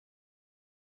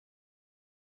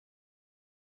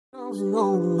No,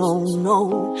 no,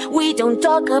 no, we don't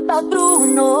talk about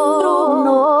Bruno.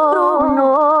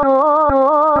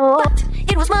 But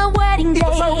it was my wedding day.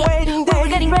 We were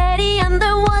getting ready and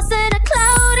there wasn't a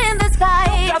cloud in the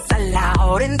sky. Just a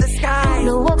cloud in the sky.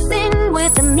 Bruno walks in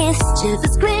with a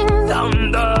mischievous grin.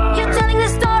 Thunder. You're telling the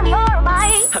story or am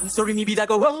I? I'm sorry, mi vida,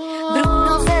 go on.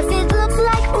 Bruno says it looks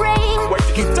like rain. What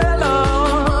you can tell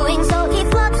her? Moving so he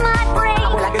floods my brain.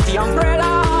 I will like the umbrella.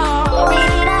 We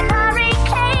need a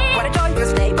hurricane. What a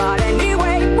joyous day, but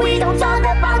anyway, We don't talk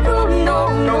about Bruno.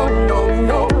 no, no,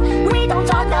 no. We don't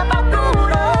talk about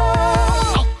Bruno.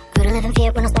 Hey, Bruno live in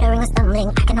fear, Bruno's stuttering and stumbling.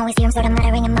 I can always hear him sort of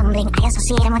muttering and mumbling. I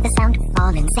associate him with the sound of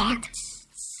falling sand.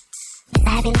 His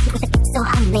ability with a gift so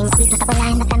humbling. Always left up a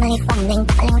line, the family fumbling.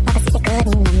 Battling with prophecy they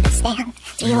couldn't understand.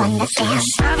 Do you understand?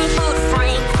 Having food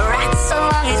frame, rats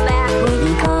along his back. When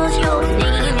he calls your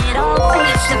name, it all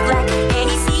fades to black. And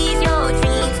he sees your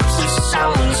dreams, he's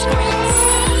showing screams.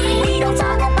 We don't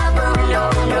talk about Bruno,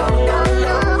 no, no,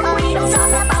 no. We don't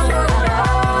talk about Bruno.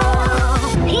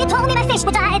 He told me my fish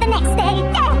would die the next day.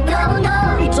 No, no.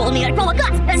 He told me I'd grow a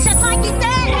gut and just like he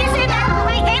said. Is it now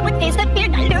my hair with his good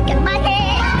beard? Now look at my hair.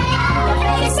 The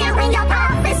fate is here when your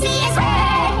prophecy is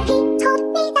read. He told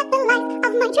me that the life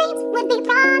of my dreams would be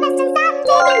promised and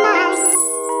someday be mine.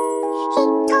 He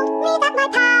told me that my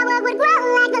power would grow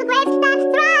like the grapes that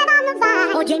thrive on the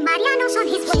vine. OJ Mariano's on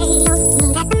his way. He told me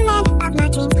that the man of my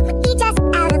dreams would be just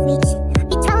out of reach.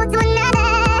 Be told to another.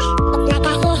 It's like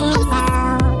I hear him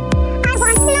now. I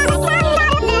want to know that kind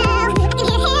of love. I can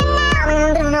hear him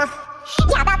now. Bruno.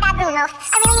 Yeah, about that Bruno.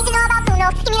 I really need to know about Bruno.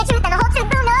 Give me the truth and the whole truth,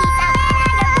 Bruno.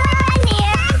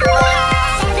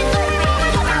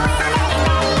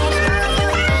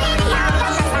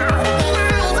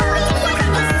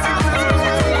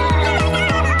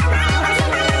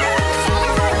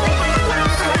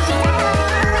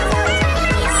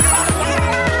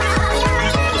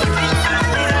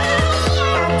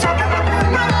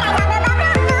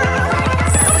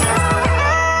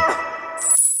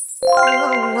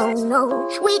 No, no,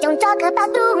 we don't talk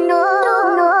about Bruno.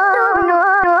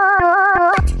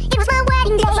 It was my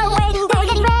wedding day. We were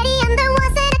getting ready and there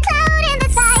wasn't a cloud in the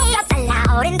sky. Just a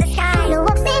cloud in the sky. Bruno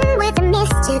walks in with a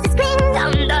mischievous grin.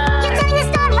 Thunder. You're telling the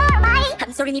story or am I?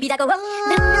 I'm sorry, mi vida, go on.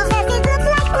 Bruno says it looks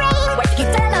like rain. What you can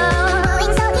tell her?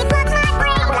 Blowing so he floods my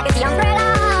brain. I will like the umbrella.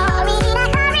 We need a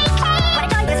hurricane. What a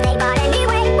joyous day, but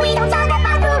anyway, we don't talk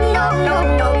about Bruno. No,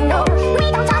 no, no. We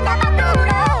don't talk about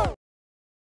Bruno.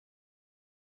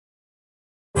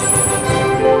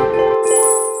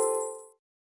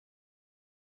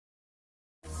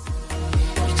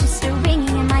 Just a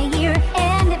ringing in my ear,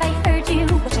 and if I heard you,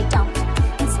 which I don't,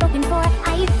 and spoken for,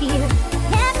 I fear.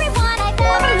 Everyone I've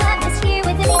ever loved is here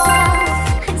within these walls.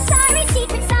 Sorry,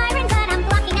 secret siren, but I'm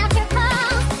blocking out your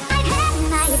calls. I've had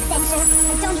my adventure,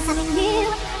 I don't need something new.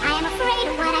 I am afraid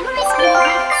of what I'm risking.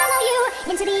 I follow you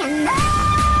into the unknown,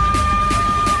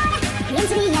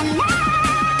 into the unknown, into the unknown. Just a ringing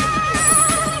in my ear, and if I heard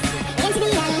you, which I don't,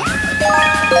 and spoken for,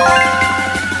 I fear.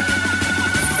 Everyone I've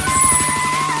ever loved is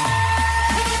here within these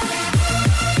walls. Sorry,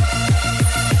 secret siren, but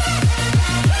I'm blocking out your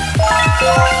calls. I've had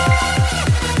my adventure,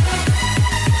 I don't need something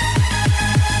new. I am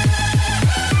afraid of what I'm risking.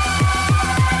 I follow you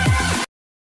into the unknown,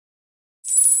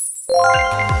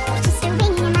 into the unknown, into the unknown. Just a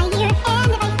ringing in my ear,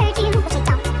 and if I heard you, which I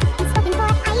don't, and spoken for,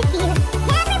 I fear.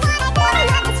 Everyone I've ever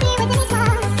loved is here within these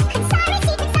walls. Sorry,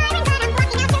 secret siren, but I'm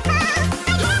blocking out your calls.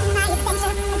 I've had my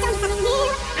adventure, I don't need something new.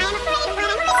 I am afraid of what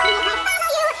I'm risking. I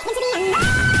follow you into the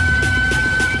unknown,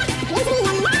 into the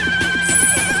unknown,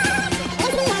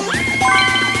 into the unknown.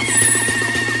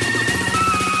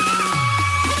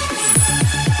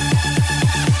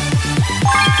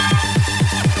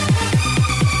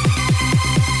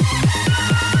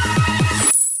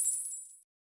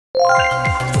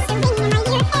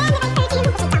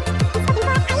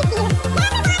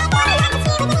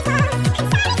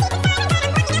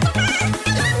 Just a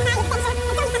ringing in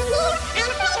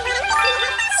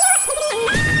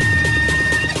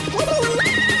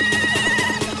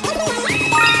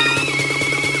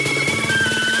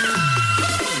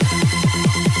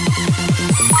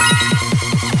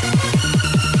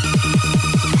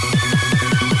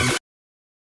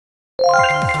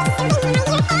my